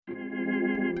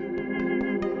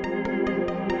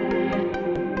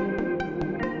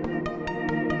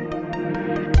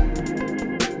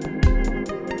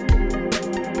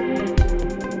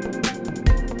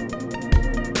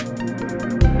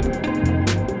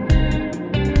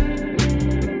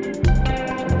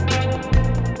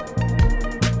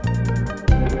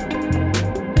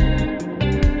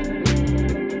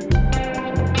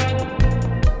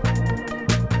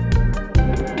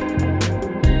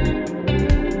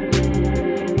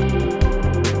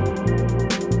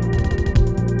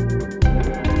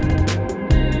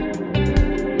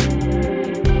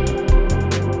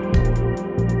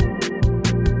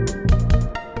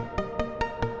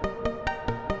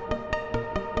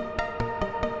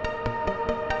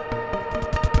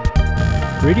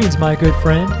Greetings, my good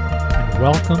friend, and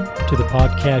welcome to the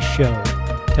podcast show,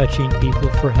 Touching People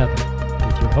for Heaven,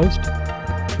 with your host,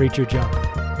 Preacher John.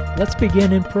 Let's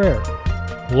begin in prayer.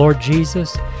 Lord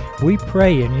Jesus, we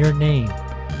pray in your name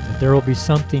that there will be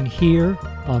something here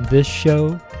on this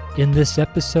show, in this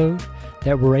episode,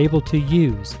 that we're able to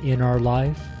use in our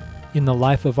life, in the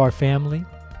life of our family,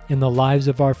 in the lives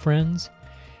of our friends,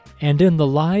 and in the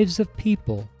lives of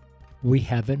people we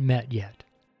haven't met yet.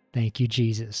 Thank you,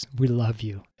 Jesus. We love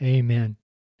you. Amen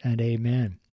and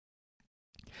amen.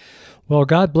 Well,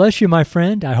 God bless you, my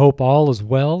friend. I hope all is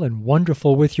well and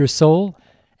wonderful with your soul.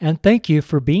 And thank you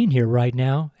for being here right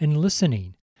now and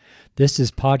listening. This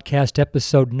is podcast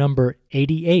episode number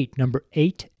 88, number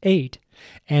 88,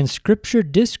 and Scripture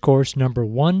Discourse number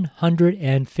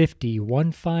 150.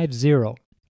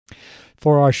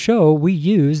 For our show, we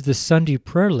use the Sunday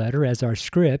prayer letter as our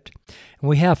script, and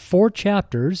we have 4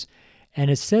 chapters. And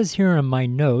it says here in my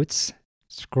notes,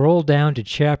 scroll down to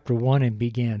chapter 1 and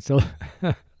begin. So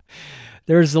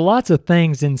there's lots of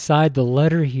things inside the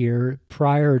letter here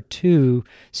prior to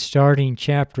starting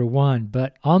chapter 1.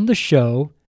 But on the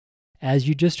show, as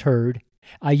you just heard,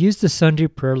 I use the Sunday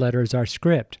prayer letter as our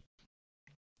script.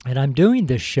 And I'm doing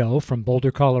this show from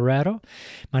Boulder, Colorado.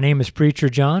 My name is Preacher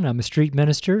John. I'm a street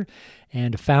minister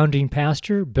and a founding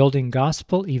pastor, Building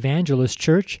Gospel Evangelist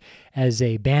Church, as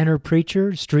a banner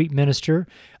preacher, street minister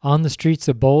on the streets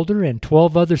of Boulder and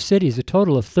 12 other cities, a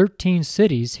total of 13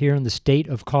 cities here in the state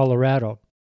of Colorado.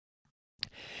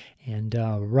 And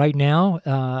right now,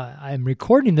 I'm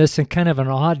recording this in kind of an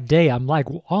odd day. I'm like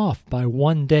off by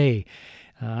one day.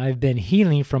 I've been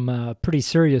healing from a pretty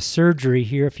serious surgery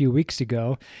here a few weeks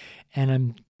ago, and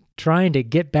I'm trying to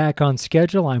get back on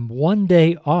schedule. I'm one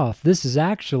day off. This is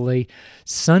actually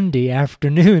Sunday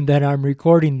afternoon that I'm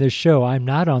recording this show. I'm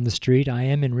not on the street. I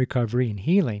am in recovery and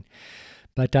healing.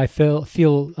 But I felt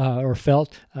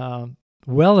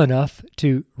well enough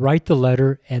to write the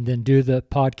letter and then do the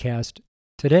podcast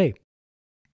today.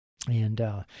 And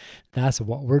that's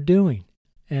what we're doing.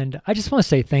 And I just want to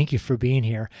say thank you for being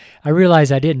here. I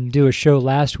realize I didn't do a show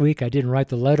last week. I didn't write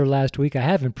the letter last week. I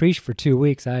haven't preached for 2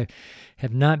 weeks. I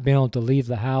have not been able to leave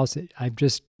the house. I've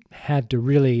just had to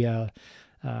really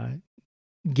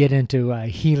get into a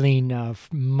healing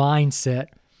mindset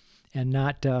and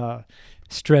not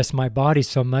stress my body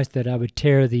so much that I would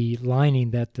tear the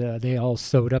lining that they all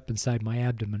sewed up inside my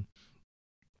abdomen.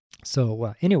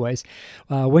 So anyways,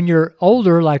 when you're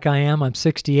older like I am, I'm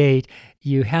 68,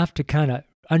 you have to kind of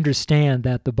understand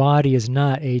that the body is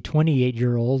not a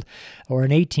 28-year-old or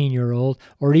an 18-year-old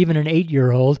or even an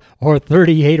 8-year-old or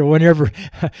 38 or whatever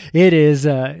it is.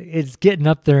 It's getting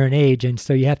up there in age, and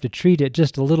so you have to treat it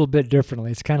just a little bit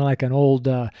differently. It's kind of like an old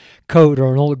coat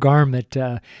or an old garment.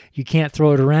 You can't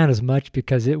throw it around as much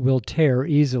because it will tear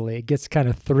easily. It gets kind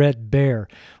of threadbare.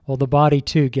 Well, the body,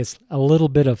 too, gets a little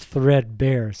bit of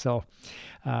threadbare. So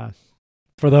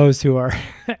for those who are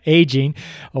aging,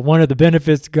 one of the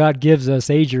benefits God gives us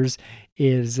agers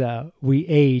is we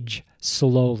age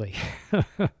slowly.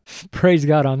 Praise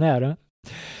God on that, huh?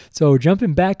 So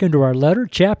jumping back into our letter,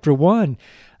 chapter 1,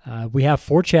 we have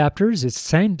 4 chapters. It's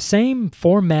same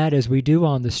format as we do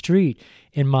on the street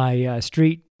in my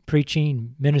street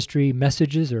preaching ministry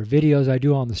messages or videos I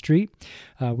do on the street.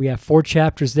 We have 4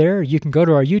 chapters there. You can go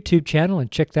to our YouTube channel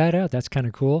and check that out. That's kind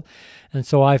of cool. And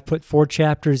so I've put 4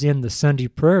 chapters in the Sunday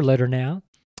prayer letter now,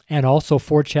 and also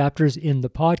 4 chapters in the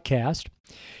podcast.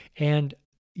 And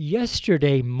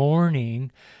yesterday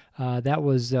morning, that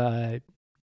was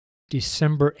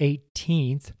December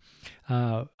 18th,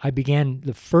 I began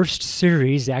the first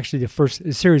series. Actually, the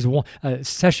first series one,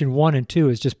 session 1 and 2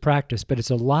 is just practice, but it's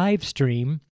a live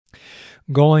stream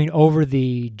going over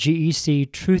the GEC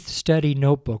Truth Study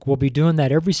Notebook. We'll be doing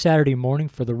that every Saturday morning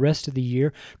for the rest of the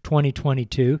year,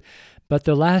 2022. But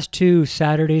the last 2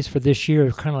 Saturdays for this year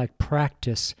are kind of like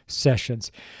practice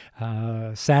sessions.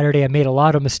 Saturday, I made a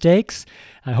lot of mistakes.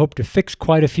 I hope to fix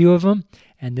quite a few of them.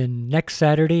 And then next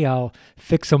Saturday, I'll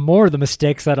fix some more of the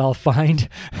mistakes that I'll find.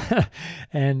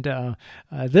 And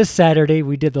this Saturday,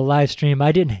 we did the live stream.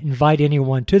 I didn't invite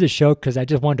anyone to the show because I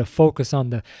just wanted to focus on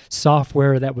the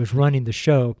software that was running the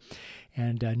show.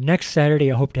 And next Saturday,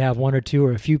 I hope to have 1 or 2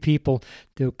 or a few people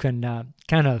who can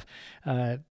kind of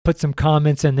put some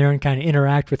comments in there and kind of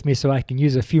interact with me so I can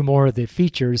use a few more of the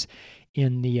features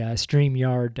in the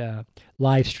StreamYard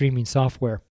live streaming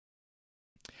software.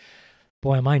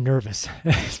 Boy, am I nervous.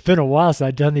 It's been a while since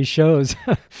I've done these shows.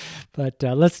 But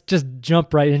let's just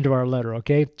jump right into our letter,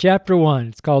 okay? Chapter 1,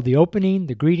 it's called The Opening,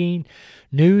 the Greeting,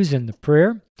 News, and the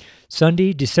Prayer.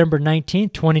 Sunday, December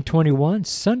 19th, 2021,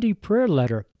 Sunday Prayer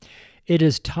Letter. It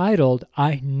is titled,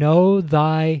 I Know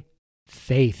Thy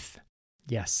Faith.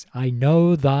 Yes, I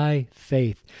know thy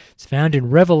faith. It's found in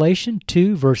Revelation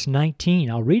 2, verse 19.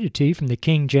 I'll read it to you from the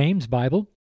King James Bible.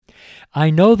 I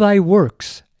know thy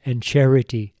works and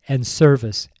charity and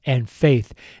service and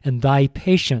faith and thy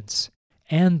patience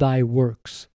and thy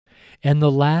works, and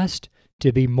the last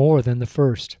to be more than the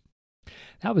first.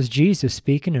 That was Jesus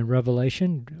speaking in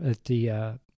Revelation that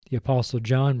the Apostle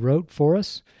John wrote for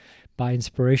us by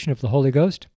inspiration of the Holy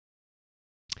Ghost.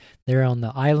 There on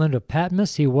the island of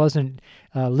Patmos, he wasn't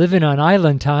living on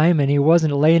island time, and he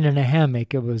wasn't laying in a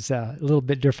hammock. It was a little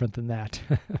bit different than that.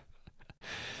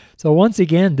 So once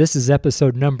again, this is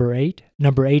episode number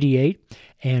 88,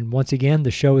 and once again,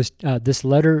 the show is this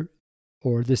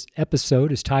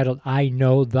episode is titled "I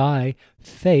Know Thy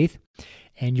Faith,"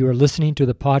 and you are listening to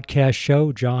the podcast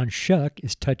show "John Shuck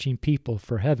is Touching People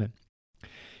for Heaven"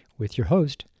 with your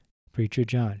host, Preacher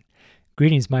John.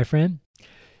 Greetings, my friend.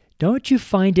 Don't you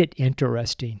find it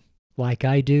interesting, like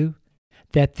I do,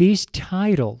 that these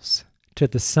titles to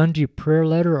the Sunday prayer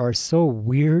letter are so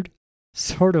weird?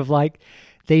 Sort of like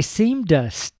they seem to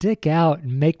stick out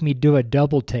and make me do a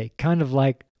double take, kind of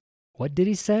like, what did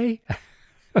he say?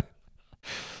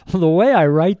 The way I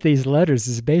write these letters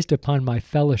is based upon my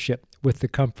fellowship with the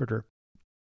Comforter.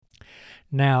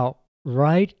 Now,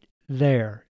 right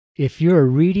there, if you're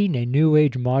reading a New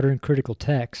Age modern critical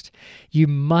text, you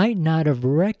might not have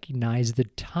recognized the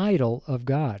title of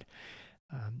God.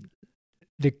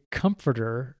 The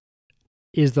Comforter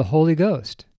is the Holy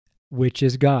Ghost, which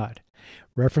is God.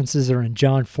 References are in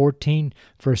John 14,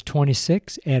 verse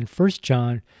 26, and 1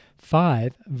 John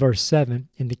 5, verse 7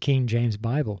 in the King James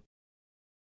Bible.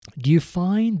 Do you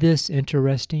find this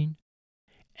interesting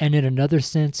and in another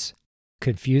sense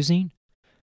confusing?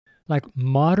 Like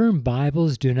modern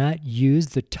Bibles do not use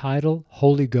the title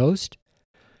Holy Ghost.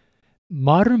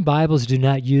 Modern Bibles do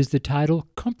not use the title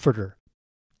Comforter.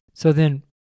 So then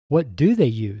what do they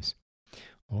use?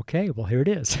 Okay, well here it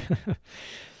is.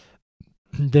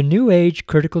 The New Age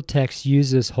critical text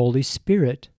uses Holy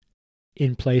Spirit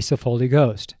in place of Holy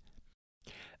Ghost.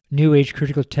 New Age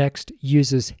critical text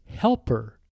uses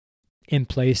Helper in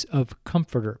place of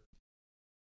Comforter.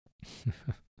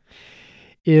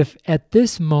 If at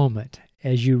this moment,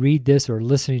 as you read this or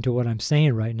listening to what I'm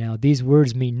saying right now, these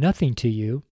words mean nothing to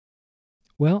you,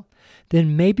 well,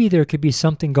 then maybe there could be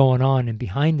something going on in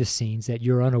behind the scenes that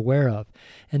you're unaware of,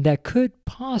 and that could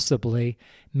possibly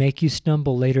make you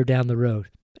stumble later down the road.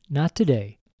 Not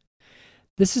today.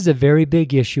 This is a very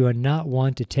big issue and not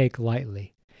one to take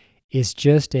lightly. It's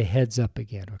just a heads up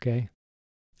again, okay?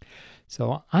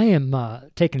 So I am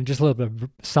taking just a little bit of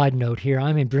a side note here.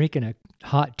 I'm drinking a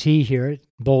hot tea here at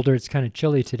Boulder. It's kind of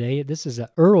chilly today. This is an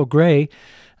Earl Grey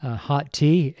hot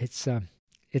tea. It's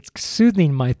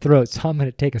soothing my throat, so I'm going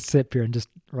to take a sip here and just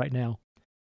right now.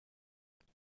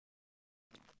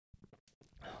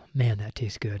 Oh, man, that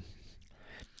tastes good.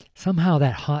 Somehow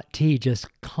that hot tea just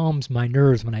calms my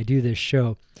nerves when I do this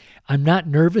show. I'm not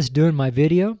nervous doing my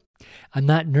video. I'm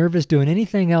not nervous doing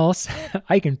anything else.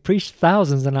 I can preach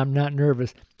thousands and I'm not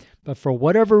nervous. But for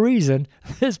whatever reason,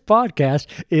 this podcast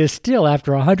is still,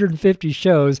 after 150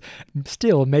 shows,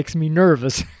 still makes me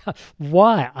nervous.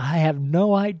 Why? I have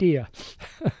no idea.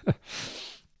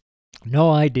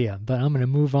 No idea, but I'm going to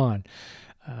move on.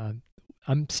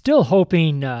 I'm still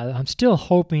hoping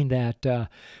that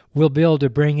we'll be able to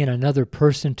bring in another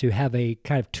person to have a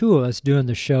kind of two of us doing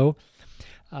the show.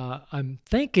 I'm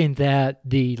thinking that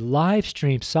the live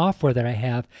stream software that I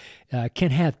have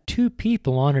can have two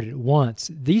people on it at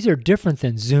once. These are different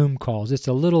than Zoom calls. It's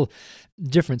a little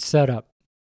different setup.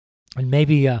 And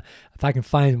maybe if I can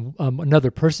find another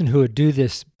person who would do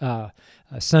this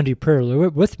Sunday prayer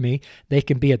with me, they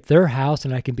can be at their house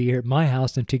and I can be here at my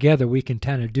house, and together we can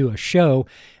kind of do a show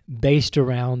based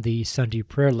around the Sunday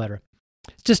prayer letter.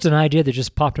 It's just an idea that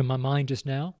just popped in my mind just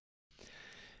now.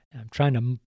 I'm trying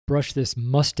to brush this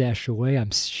mustache away. I'm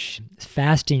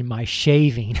fasting my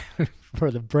shaving for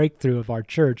the breakthrough of our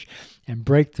church and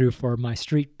breakthrough for my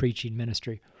street preaching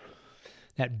ministry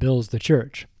that builds the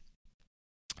church.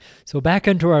 So back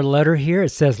into our letter here, it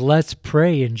says, let's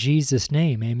pray in Jesus'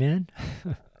 name. Amen.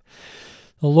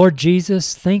 The Lord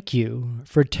Jesus, thank you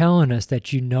for telling us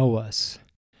that you know us,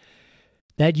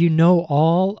 that you know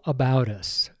all about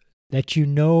us, that you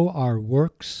know our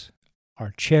works,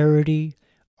 our charity,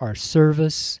 our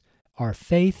service, our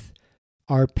faith,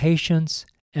 our patience,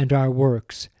 and our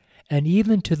works, and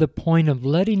even to the point of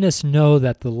letting us know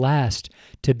that the last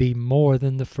to be more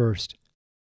than the first.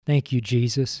 Thank you,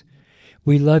 Jesus.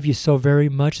 We love you so very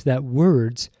much that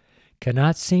words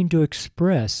cannot seem to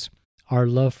express our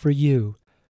love for you.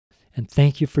 And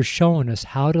thank you for showing us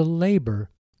how to labor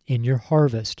in your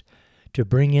harvest, to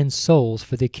bring in souls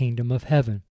for the kingdom of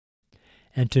heaven,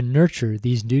 and to nurture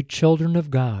these new children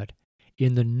of God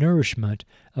in the nourishment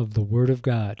of the Word of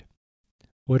God.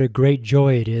 What a great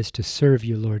joy it is to serve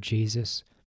you, Lord Jesus.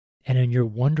 And in your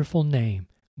wonderful name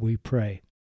we pray.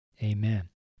 Amen.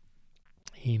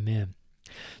 Amen.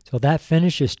 So that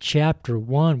finishes chapter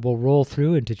 1. We'll roll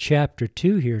through into chapter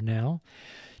 2 here now.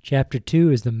 Chapter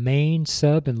 2 is the main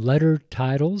sub and letter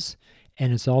titles,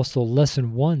 and it's also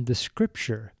lesson 1, the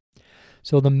scripture.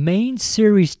 So the main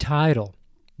series title,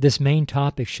 this main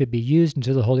topic, should be used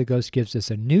until the Holy Ghost gives us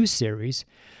a new series,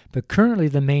 but currently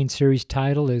the main series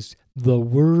title is The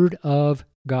Word of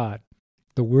God.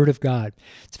 The Word of God.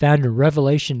 It's found in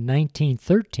Revelation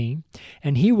 19:13,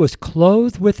 and he was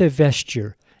clothed with a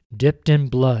vesture dipped in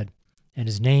blood, and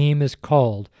his name is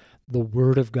called the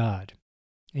Word of God.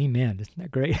 Amen. Isn't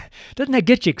that great? Doesn't that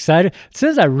get you excited? As soon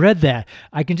as I read that,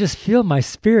 I can just feel my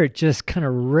spirit just kind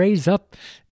of raise up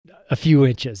a few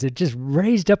inches. It just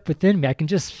raised up within me. I can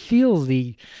just feel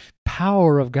the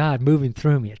power of God moving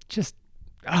through me. It's just,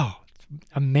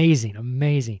 amazing,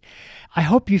 amazing. I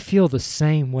hope you feel the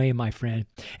same way, my friend.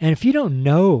 And if you don't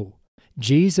know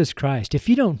Jesus Christ, if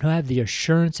you don't have the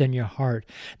assurance in your heart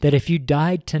that if you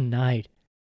died tonight,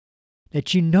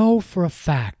 that you know for a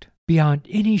fact, beyond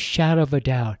any shadow of a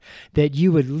doubt, that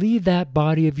you would leave that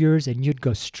body of yours and you'd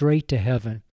go straight to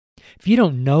heaven. If you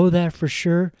don't know that for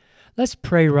sure, let's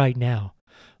pray right now.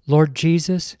 Lord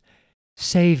Jesus,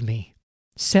 save me.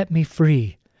 Set me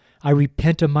free. I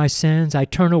repent of my sins. I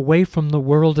turn away from the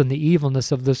world and the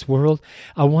evilness of this world.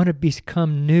 I want to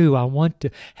become new. I want to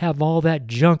have all that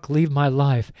junk leave my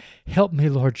life. Help me,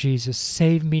 Lord Jesus.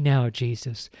 Save me now,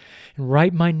 Jesus. And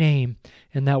write my name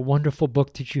in that wonderful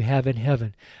book that you have in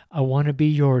heaven. I want to be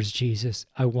yours, Jesus.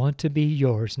 I want to be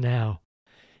yours now.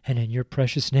 And in your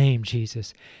precious name,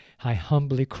 Jesus, I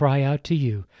humbly cry out to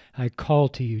you. I call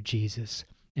to you, Jesus,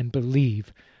 and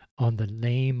believe on the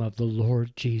name of the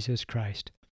Lord Jesus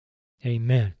Christ.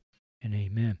 Amen and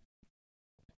amen.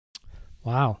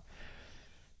 Wow.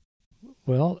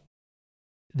 Well,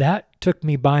 that took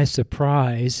me by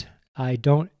surprise. I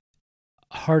don't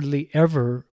hardly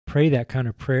ever pray that kind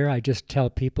of prayer. I just tell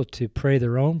people to pray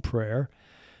their own prayer.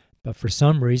 But for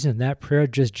some reason, that prayer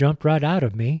just jumped right out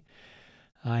of me.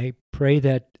 I pray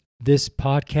that this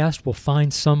podcast will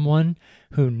find someone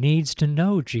who needs to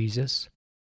know Jesus,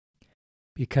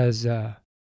 because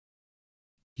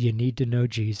you need to know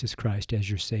Jesus Christ as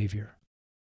your Savior.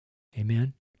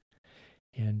 Amen?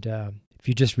 And if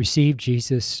you just received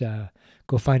Jesus,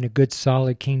 go find a good,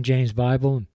 solid King James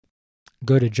Bible and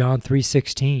go to John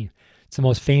 3:16. It's the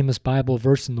most famous Bible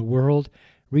verse in the world.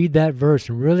 Read that verse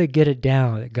and really get it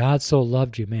down, that God so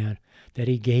loved you, man, that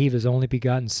he gave his only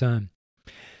begotten Son.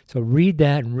 So read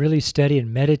that and really study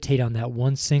and meditate on that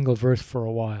one single verse for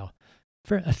a while.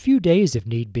 For a few days if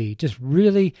need be. Just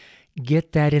really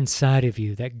get that inside of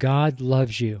you, that God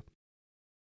loves you.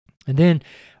 And then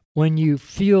when you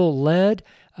feel led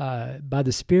by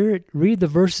the Spirit, read the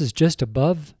verses just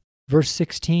above verse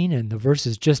 16 and the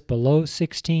verses just below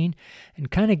 16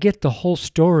 and kind of get the whole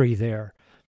story there.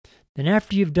 Then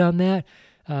after you've done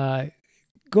that,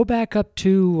 go back up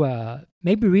to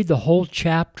maybe read the whole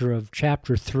chapter of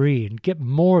chapter 3 and get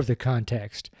more of the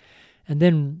context. And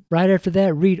then right after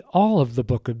that, read all of the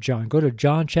book of John. Go to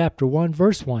John chapter 1,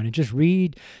 verse 1, and just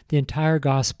read the entire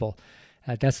gospel.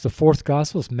 That's the fourth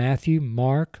gospel. It's Matthew,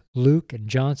 Mark, Luke, and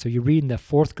John. So you're reading the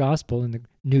fourth gospel in the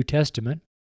New Testament,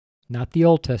 not the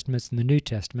Old Testament, it's in the New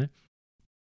Testament.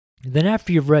 And then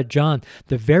after you've read John,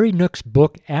 the very next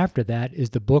book after that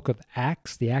is the book of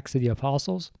Acts, the Acts of the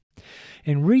Apostles.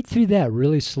 And read through that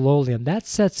really slowly, and that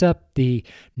sets up the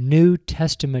New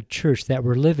Testament church that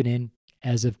we're living in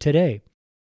as of today.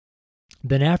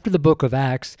 Then after the book of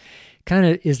Acts kind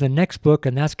of is the next book,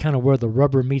 and that's kind of where the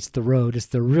rubber meets the road. It's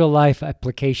the real life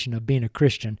application of being a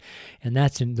Christian, and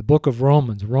that's in the book of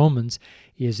Romans. Romans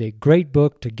is a great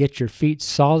book to get your feet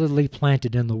solidly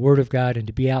planted in the Word of God and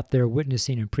to be out there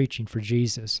witnessing and preaching for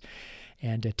Jesus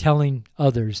and telling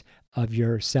others of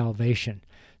your salvation.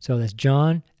 So that's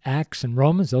John, Acts, and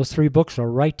Romans. Those three books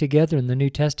are right together in the New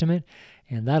Testament,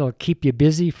 and that'll keep you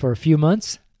busy for a few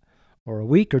months or a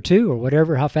week or two or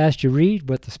whatever, how fast you read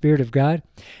with the Spirit of God.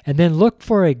 And then look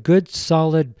for a good,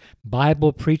 solid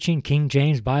Bible preaching, King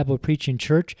James Bible preaching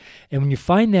church. And when you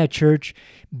find that church,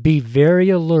 be very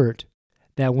alert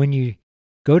that when you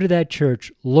go to that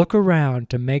church, look around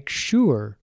to make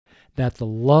sure that the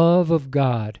love of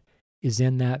God is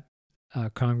in that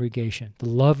congregation. The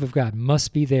love of God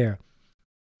must be there.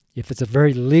 If it's a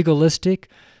very legalistic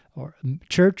or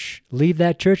church, leave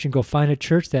that church and go find a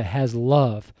church that has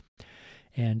love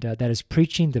and that is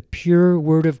preaching the pure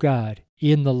Word of God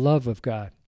in the love of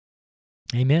God.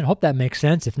 Amen. Hope that makes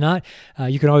sense. If not,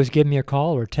 you can always give me a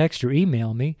call or text or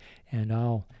email me, and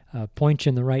I'll point you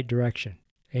in the right direction.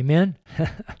 Amen.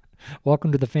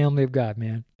 Welcome to the family of God,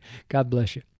 man. God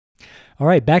bless you. All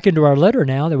right, back into our letter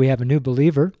now that we have a new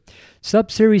believer.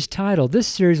 Subseries title. This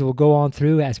series will go on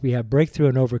through as we have Breakthrough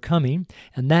and Overcoming,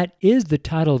 and that is the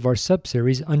title of our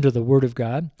subseries under the Word of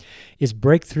God, is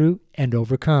Breakthrough and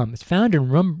Overcome. It's found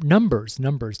in Numbers,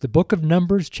 the book of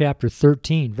Numbers, chapter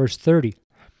 13, verse 30.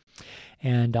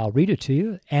 And I'll read it to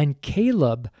you. And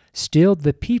Caleb stilled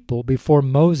the people before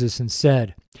Moses and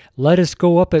said, "Let us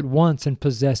go up at once and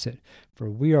possess it, for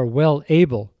we are well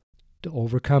able to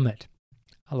overcome it."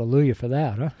 Hallelujah for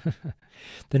that, huh?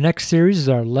 The next series is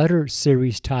our letter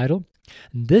series title.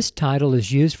 This title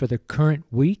is used for the current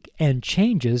week and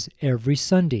changes every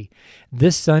Sunday.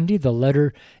 This Sunday, the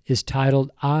letter is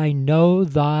titled, I Know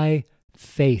Thy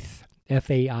Faith,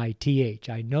 F-A-I-T-H,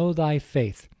 I Know Thy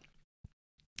Faith.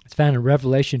 It's found in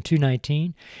Revelation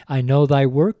 2:19. I know thy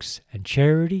works, and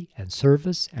charity, and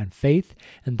service, and faith,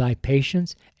 and thy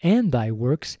patience, and thy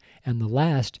works, and the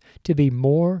last to be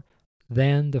more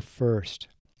than the first.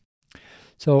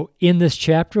 So in this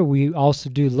chapter, we also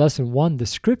do lesson 1, the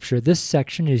scripture. This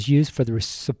section is used for the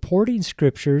supporting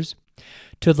scriptures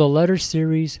to the letter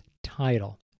series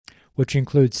title, which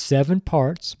includes 7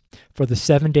 parts for the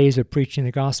 7 days of preaching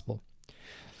the gospel.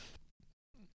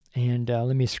 And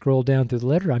let me scroll down through the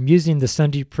letter. I'm using the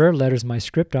Sunday prayer letter as my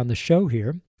script on the show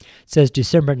here. It says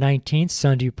December 19th,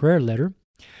 Sunday prayer letter.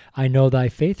 I know thy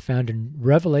faith, found in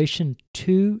Revelation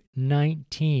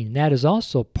 2:19. That is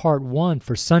also part 1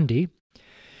 for Sunday.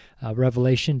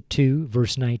 Revelation 2,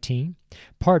 verse 19.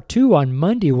 Part 2 on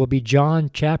Monday will be John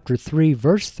chapter 3,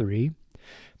 verse 3.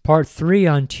 Part 3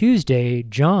 on Tuesday,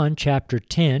 John chapter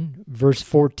 10, verse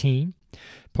 14.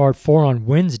 Part 4 on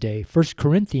Wednesday, 1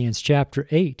 Corinthians chapter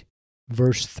 8,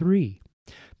 verse 3.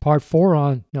 Part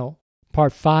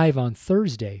 5 on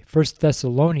Thursday, 1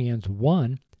 Thessalonians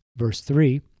 1, verse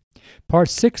 3. Part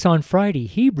 6 on Friday,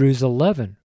 Hebrews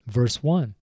 11, verse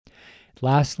 1.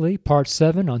 Lastly, Part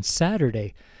 7 on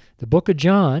Saturday, the book of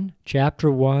John,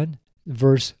 chapter 1,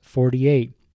 verse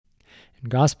 48. And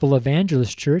Gospel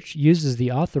Evangelist Church uses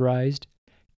the authorized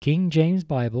King James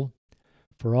Bible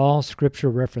for all scripture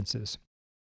references.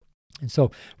 And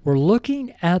so we're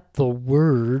looking at the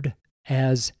word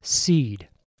as seed.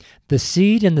 The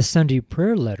seed in the Sunday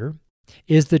prayer letter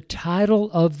is the title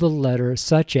of the letter,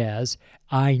 such as,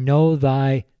 I know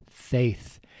thy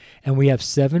faith. And we have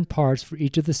 7 parts for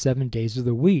each of the 7 days of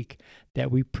the week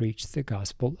that we preach the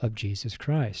gospel of Jesus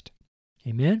Christ.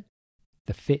 Amen?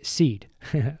 The seed.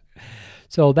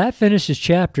 So that finishes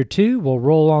chapter 2. We'll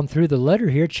roll on through the letter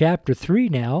here. Chapter 3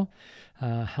 now.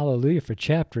 Hallelujah for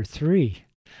chapter 3.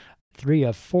 3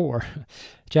 of 4.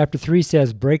 Chapter 3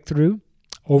 says breakthrough,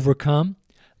 overcome,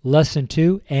 lesson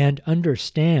 2, and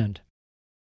understand.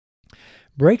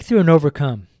 Breakthrough and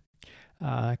overcome.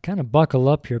 Kind of buckle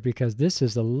up here because this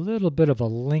is a little bit of a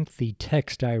lengthy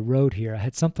text I wrote here. I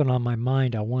had something on my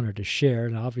mind I wanted to share,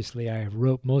 and obviously I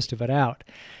wrote most of it out.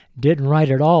 Didn't write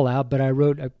it all out, but I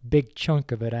wrote a big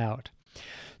chunk of it out.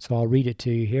 So I'll read it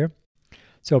to you here.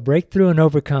 So breakthrough and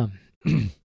overcome.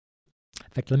 In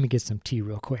fact, let me get some tea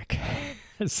real quick.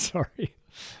 Sorry.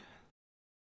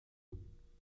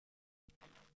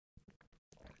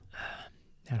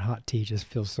 That hot tea just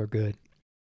feels so good.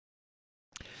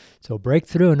 So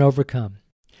breakthrough and overcome.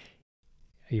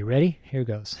 Are you ready? Here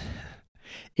goes.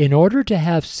 In order to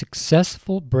have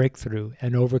successful breakthrough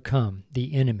and overcome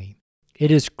the enemy,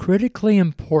 it is critically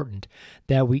important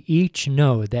that we each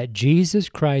know that Jesus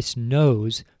Christ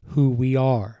knows who we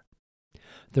are.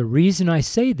 The reason I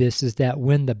say this is that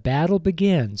when the battle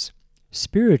begins,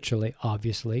 spiritually,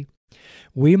 obviously,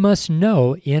 we must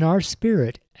know in our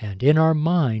spirit and in our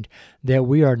mind that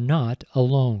we are not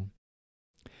alone.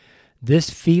 This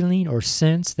feeling or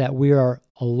sense that we are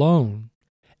alone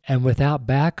and without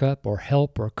backup or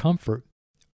help or comfort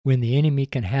when the enemy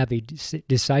can have a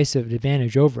decisive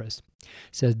advantage over us,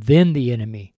 says then the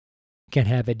enemy can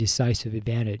have a decisive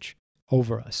advantage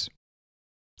over us.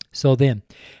 So then,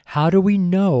 how do we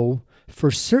know for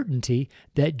certainty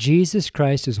that Jesus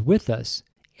Christ is with us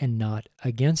and not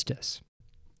against us?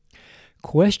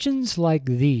 Questions like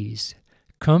these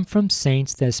come from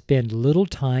saints that spend little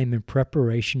time in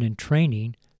preparation and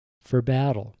training for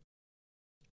battle.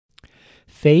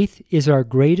 Faith is our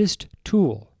greatest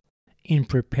tool in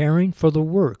preparing for the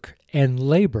work and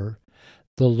labor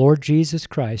the Lord Jesus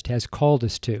Christ has called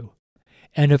us to.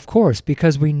 And of course,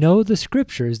 because we know the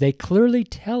Scriptures, they clearly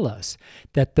tell us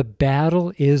that the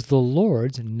battle is the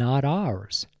Lord's, not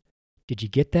ours. Did you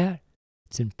get that?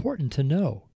 It's important to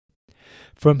know.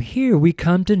 From here, we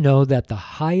come to know that the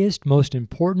highest, most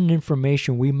important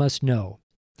information we must know,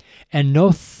 and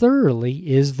know thoroughly,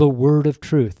 is the word of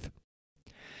truth.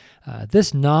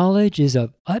 This knowledge is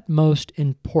of utmost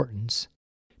importance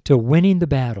to winning the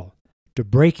battle, to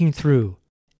breaking through,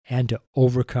 and to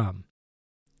overcome.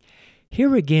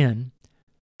 Here again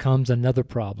comes another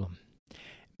problem.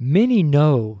 Many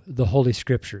know the Holy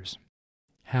Scriptures.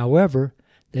 However,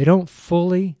 they don't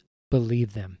fully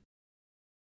believe them.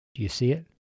 Do you see it?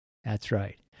 That's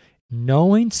right.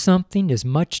 Knowing something is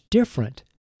much different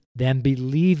than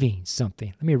believing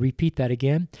something. Let me repeat that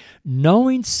again.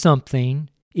 Knowing something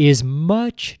is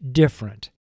much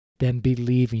different than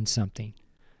believing something.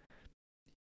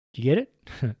 Do you get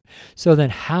it? So then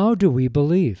how do we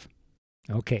believe?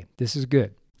 Okay, this is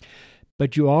good.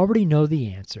 But you already know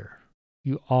the answer.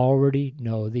 You already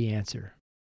know the answer.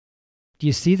 Do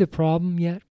you see the problem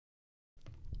yet?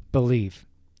 Believe.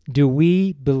 Do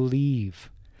we believe?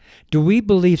 Do we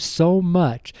believe so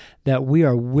much that we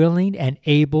are willing and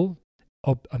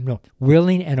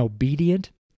willing and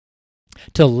obedient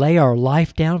to lay our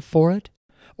life down for it?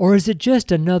 Or is it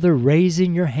just another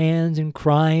raising your hands and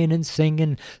crying and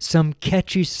singing some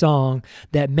catchy song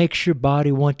that makes your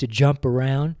body want to jump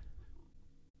around?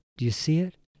 Do you see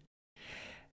it?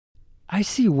 I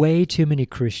see way too many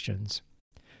Christians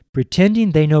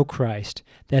pretending they know Christ,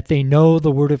 that they know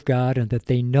the Word of God, and that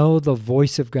they know the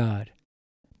voice of God.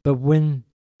 But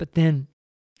then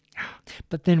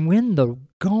when the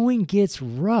going gets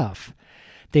rough,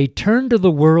 they turn to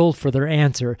the world for their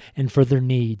answer and for their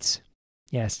needs.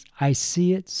 Yes, I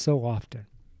see it so often.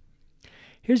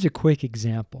 Here's a quick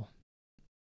example.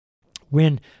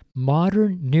 When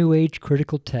modern New Age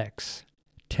critical text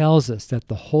tells us that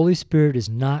the Holy Spirit is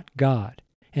not God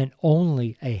and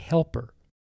only a helper,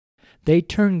 they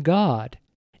turn God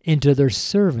into their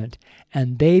servant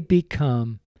and they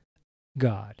become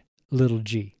God, little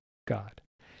g, God.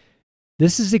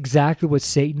 This is exactly what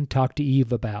Satan talked to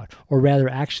Eve about, or rather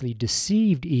actually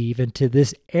deceived Eve into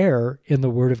this error in the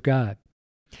Word of God.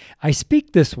 I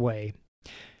speak this way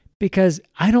because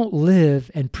I don't live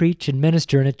and preach and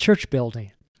minister in a church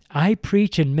building. I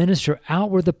preach and minister out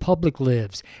where the public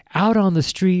lives, out on the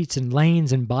streets and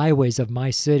lanes and byways of my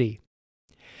city.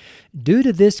 Due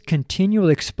to this continual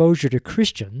exposure to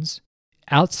Christians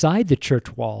outside the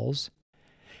church walls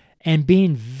and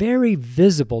being very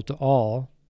visible to all,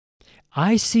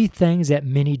 I see things that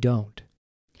many don't.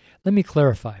 Let me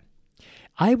clarify.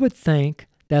 I would think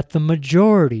that the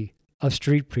majority of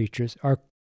street preachers are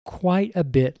quite a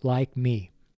bit like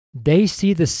me. They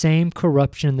see the same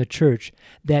corruption in the church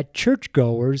that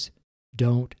churchgoers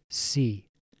don't see,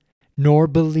 nor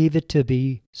believe it to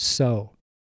be so.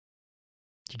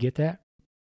 Did you get that?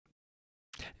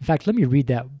 In fact, let me read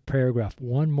that paragraph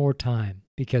one more time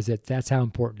because that's how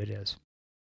important it is.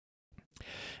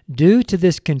 Due to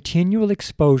this continual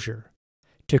exposure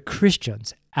to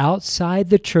Christians outside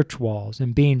the church walls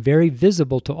and being very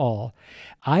visible to all,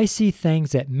 I see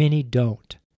things that many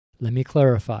don't. Let me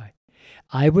clarify.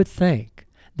 I would think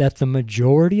that the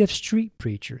majority of street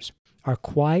preachers are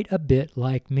quite a bit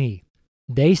like me.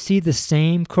 They see the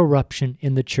same corruption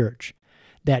in the church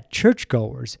that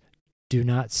churchgoers do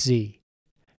not see,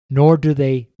 nor do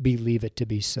they believe it to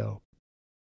be so.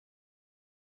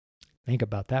 Think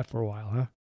about that for a while, huh?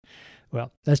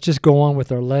 Well, let's just go on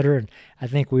with our letter, and I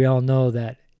think we all know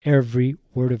that every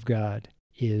word of God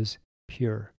is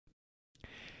pure.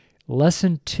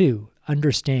 Lesson 2,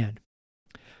 understand.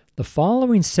 The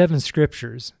following 7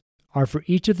 scriptures are for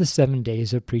each of the 7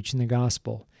 days of preaching the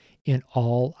gospel in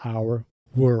all our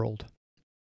world,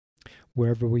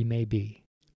 wherever we may be.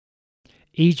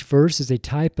 Each verse is a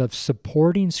type of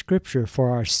supporting scripture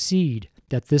for our seed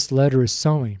that this letter is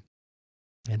sowing.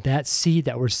 And that seed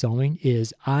that we're sowing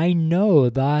is, I know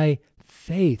thy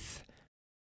faith.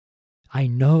 I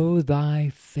know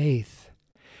thy faith.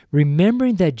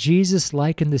 Remembering that Jesus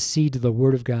likened the seed to the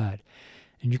Word of God.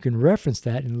 And you can reference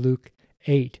that in Luke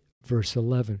 8, verse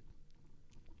 11.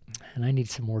 And I need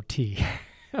some more tea.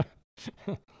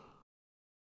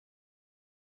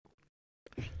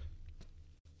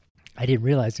 I didn't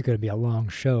realize it was going to be a long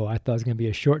show. I thought it was going to be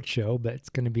a short show, but it's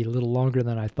going to be a little longer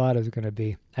than I thought it was going to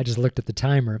be. I just looked at the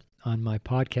timer on my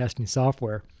podcasting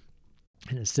software,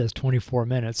 and it says 24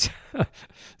 minutes.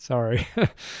 Sorry.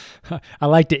 I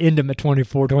like to end them at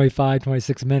 24, 25,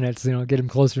 26 minutes, get them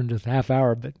closer to the half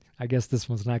hour, but I guess this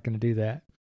one's not going to do that.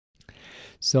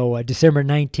 So December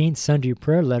 19th, Sunday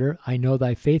prayer letter, I know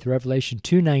thy faith, Revelation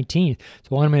 2:19.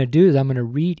 So what I'm going to do is I'm going to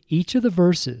read each of the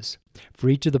verses for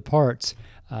each of the parts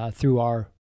for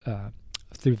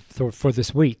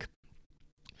this week.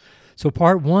 So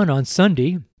part 1 on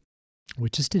Sunday,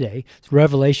 which is today. It's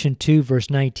Revelation 2, verse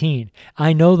 19.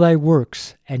 I know thy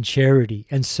works, and charity,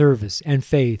 and service, and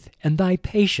faith, and thy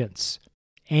patience,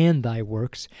 and thy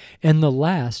works, and the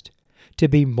last to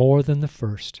be more than the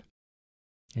first.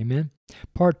 Amen.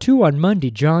 Part 2 on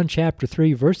Monday, John chapter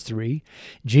 3, verse 3.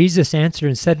 Jesus answered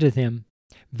and said to them,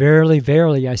 Verily,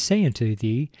 verily, I say unto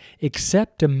thee,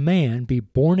 except a man be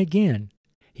born again,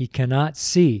 he cannot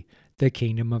see the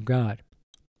kingdom of God.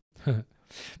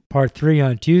 Part 3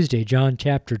 on Tuesday, John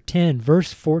chapter 10,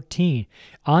 verse 14.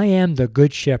 I am the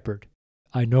good shepherd.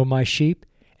 I know my sheep,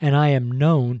 and I am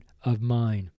known of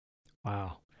mine.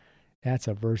 Wow, that's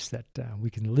a verse that we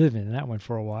can live in that one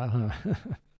for a while, huh?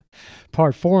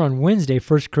 Part 4 on Wednesday,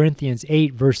 1 Corinthians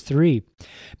 8, verse 3.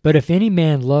 But if any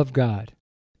man love God,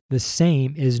 the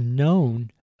same is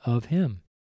known of him.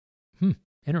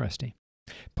 Interesting.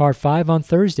 Part 5 on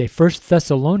Thursday, 1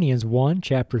 Thessalonians 1,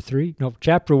 chapter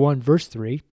 1, verse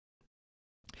 3.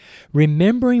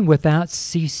 Remembering without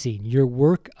ceasing your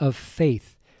work of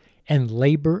faith and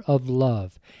labor of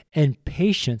love and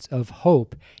patience of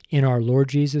hope in our Lord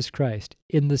Jesus Christ,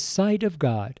 in the sight of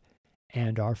God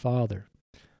and our Father.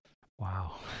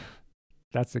 Wow,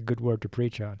 that's a good word to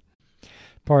preach on.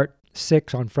 Part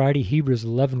 6 on Friday, Hebrews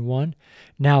 11:1.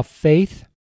 Now faith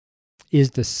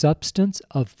is the substance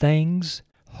of things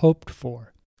hoped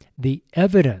for, the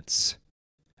evidence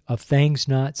of things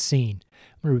not seen.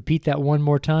 I'm going to repeat that one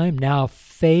more time. Now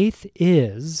faith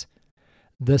is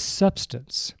the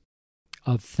substance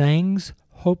of things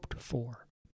hoped for,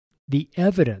 the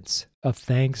evidence of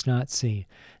things not seen.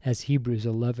 That's Hebrews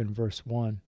 11, verse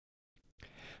 1.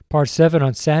 Part 7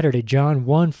 on Saturday, John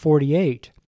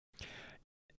 1:48.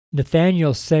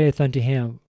 Nathanael saith unto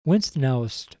him, Whence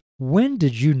knowest? When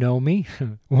did you know me?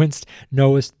 Whence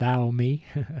knowest thou me?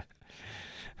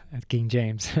 King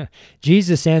James.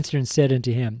 Jesus answered and said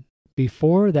unto him,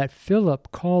 Before that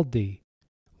Philip called thee,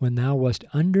 when thou wast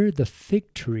under the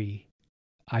fig tree,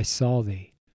 I saw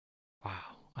thee.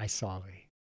 Wow, I saw thee.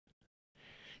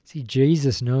 See,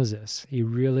 Jesus knows this. He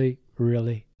really,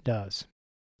 really does.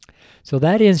 So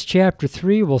that ends chapter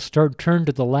 3. We'll turn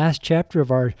to the last chapter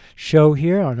of our show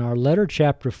here on our letter,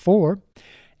 chapter 4.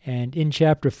 And in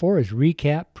chapter 4 is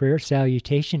recap, prayer,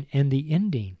 salutation, and the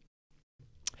ending.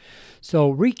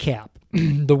 So recap.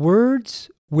 The words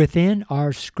within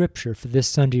our scripture for this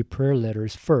Sunday prayer letter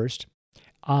is first,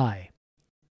 I.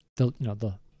 The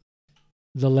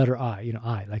letter I.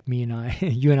 I, like me and I,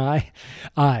 you and I.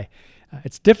 I.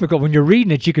 It's difficult when you're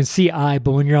reading it. You can see I,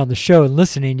 but when you're on the show and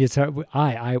listening, it's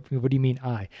I. What do you mean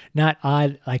I? Not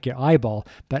I like your eyeball,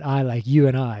 but I like you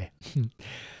and I.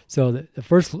 So the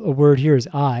first word here is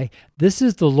I. This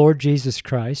is the Lord Jesus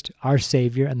Christ, our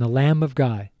Savior, and the Lamb of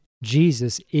God.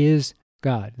 Jesus is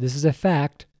God. This is a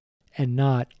fact and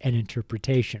not an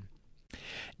interpretation.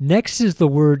 Next is the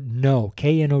word know,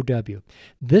 K-N-O-W.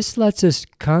 This lets us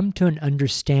come to an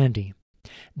understanding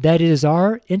that it is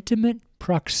our intimate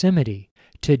proximity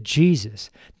to Jesus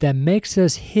that makes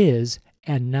us His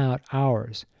and not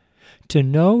ours. To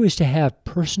know is to have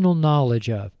personal knowledge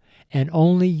of, and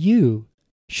only you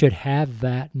should have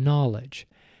that knowledge.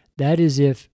 That is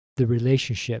if the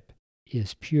relationship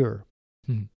is pure.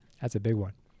 That's a big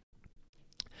one.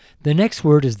 The next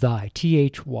word is thy,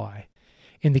 T-H-Y.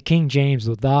 In the King James,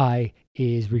 the thy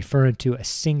is referring to a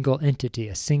single entity,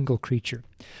 a single creature.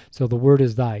 So the word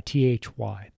is thy,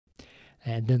 T-H-Y.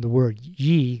 And then the word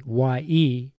ye,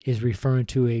 Y-E, is referring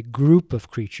to a group of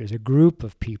creatures, a group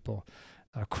of people,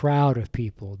 a crowd of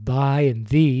people. Thy and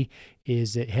thee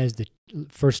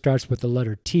first starts with the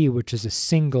letter T, which is a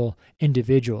single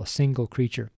individual, a single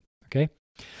creature. Okay?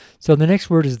 So the next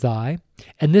word is thy,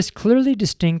 and this clearly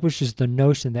distinguishes the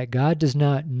notion that God does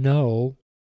not know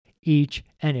each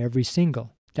and every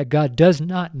single, that God does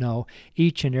not know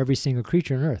each and every single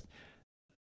creature on earth.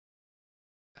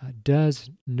 God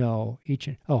does know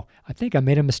I think I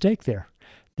made a mistake there.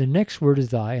 The next word is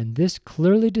thy, and this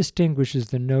clearly distinguishes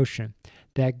the notion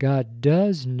that God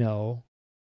does know.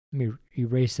 Let me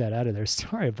erase that out of there.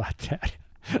 Sorry about that.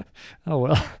 Oh,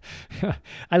 well.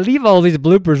 I leave all these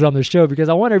bloopers on the show because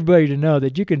I want everybody to know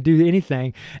that you can do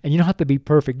anything and you don't have to be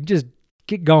perfect. Just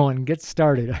get going, get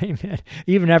started. Amen.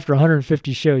 Even after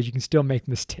 150 shows, you can still make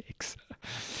mistakes.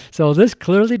 So this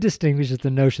clearly distinguishes the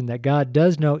notion that God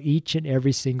does know each and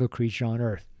every single creature on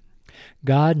earth.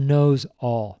 God knows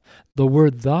all. The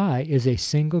word thy is a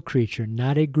single creature,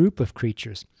 not a group of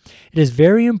creatures. It is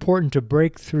very important to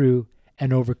break through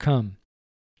and overcome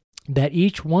that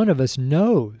each one of us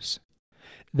knows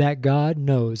that God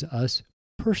knows us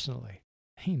personally.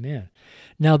 Amen.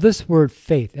 Now this word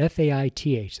faith,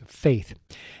 F-A-I-T-H, faith,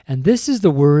 and this is the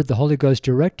word the Holy Ghost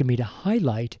directed me to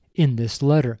highlight in this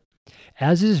letter.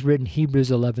 as it is written, Hebrews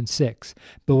 11:6.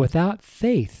 But without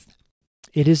faith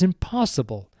it is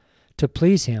impossible to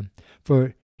please him.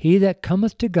 For he that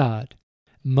cometh to God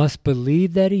must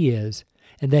believe that he is,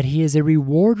 and that he is a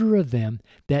rewarder of them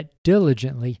that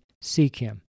diligently seek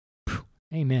him.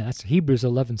 Amen. That's Hebrews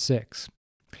 11:6.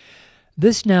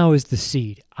 This now is the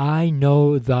seed. I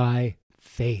know thy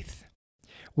faith.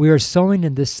 We are sowing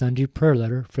in this Sunday prayer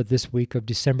letter for this week of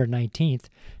December 19th,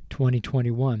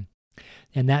 2021.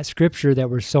 And that scripture that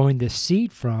we're sowing this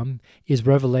seed from is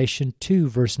Revelation 2,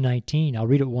 verse 19. I'll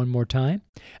read it one more time.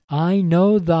 I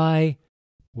know thy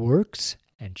works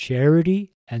and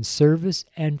charity and service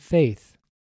and faith.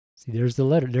 See, there's the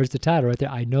letter, there's the title right there.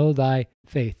 I know thy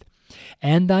faith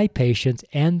and thy patience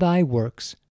and thy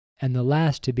works, and the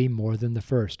last to be more than the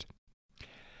first.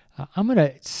 I'm going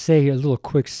to say a little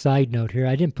quick side note here.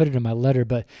 I didn't put it in my letter,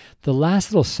 but the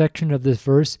last little section of this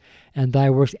verse, and thy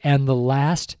works, and the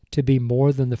last to be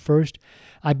more than the first,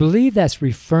 I believe that's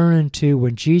referring to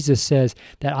when Jesus says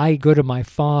that I go to my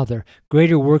Father.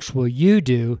 Greater works will you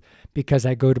do because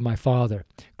I go to my Father.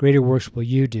 Greater works will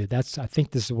you do. I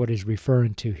think this is what he's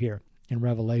referring to here in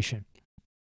Revelation.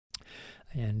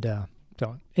 And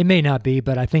so it may not be,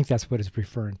 but I think that's what it's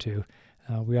referring to.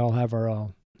 We all have our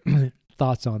own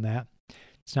thoughts on that.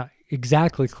 It's not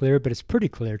exactly clear, but it's pretty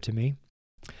clear to me.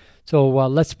 So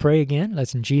let's pray again.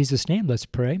 In Jesus' name, let's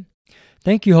pray.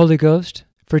 Thank you, Holy Ghost,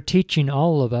 for teaching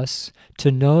all of us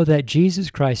to know that Jesus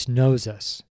Christ knows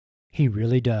us. He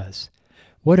really does.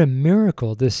 What a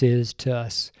miracle this is to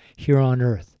us here on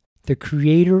earth. The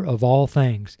Creator of all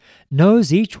things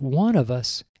knows each one of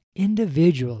us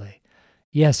individually.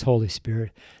 Yes, Holy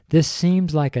Spirit, this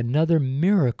seems like another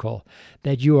miracle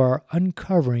that you are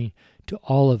uncovering to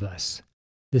all of us.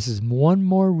 This is one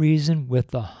more reason with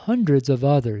the hundreds of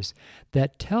others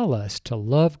that tell us to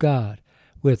love God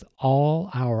with all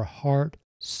our heart,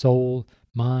 soul,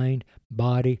 mind,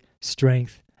 body,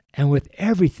 strength, and with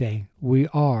everything we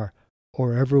are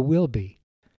or ever will be.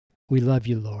 We love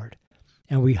you, Lord,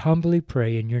 and we humbly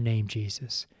pray in your name,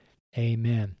 Jesus.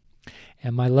 Amen.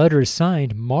 And my letter is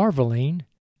signed, Marveling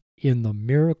in the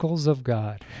Miracles of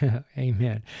God.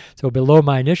 Amen. So below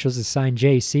my initials is signed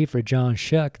J.C. for John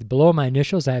Shuck. Below my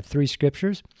initials, I have 3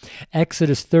 scriptures.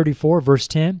 Exodus 34, verse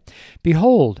 10.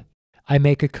 Behold, I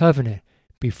make a covenant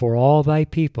before all thy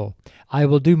people. I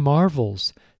will do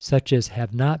marvels such as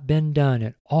have not been done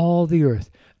in all the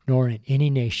earth, nor in any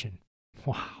nation.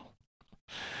 Wow.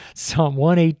 Psalm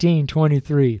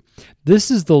 118:23.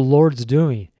 This is the Lord's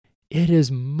doing. It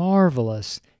is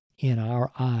marvelous in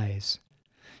our eyes.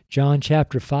 John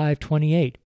chapter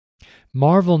 5:28.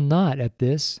 Marvel not at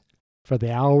this, for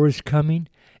the hour is coming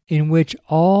in which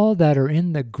all that are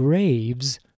in the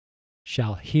graves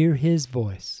shall hear his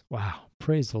voice. Wow.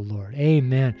 Praise the Lord.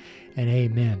 Amen and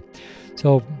amen.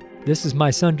 So this is my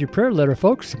Sunday prayer letter,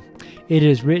 folks. It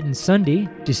is written Sunday,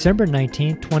 December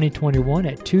 19th, 2021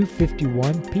 at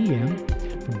 2:51 p.m.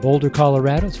 from Boulder,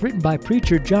 Colorado. It's written by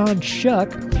preacher John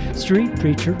Shuck, street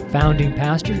preacher, founding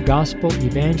pastor, Gospel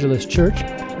Evangelist Church,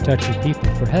 touching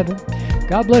people for heaven.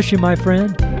 God bless you, my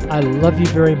friend. I love you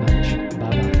very much.